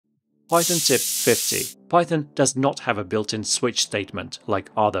Python tip 50. Python does not have a built-in switch statement like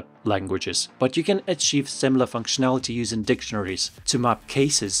other languages, but you can achieve similar functionality using dictionaries to map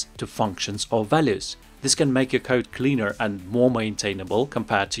cases to functions or values. This can make your code cleaner and more maintainable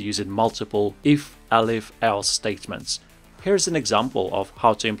compared to using multiple if, elif, else statements. Here's an example of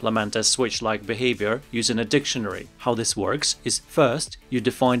how to implement a switch-like behavior using a dictionary. How this works is first, you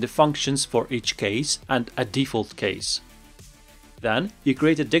define the functions for each case and a default case. Then you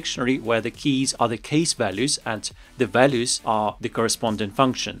create a dictionary where the keys are the case values and the values are the corresponding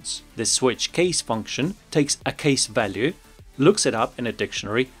functions. The switch case function takes a case value, looks it up in a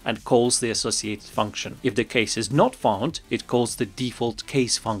dictionary and calls the associated function. If the case is not found, it calls the default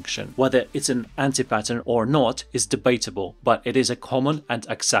case function. Whether it's an anti-pattern or not is debatable, but it is a common and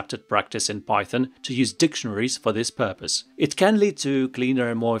accepted practice in Python to use dictionaries for this purpose. It can lead to cleaner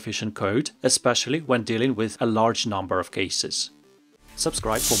and more efficient code, especially when dealing with a large number of cases.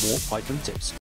 Subscribe for more Python tips.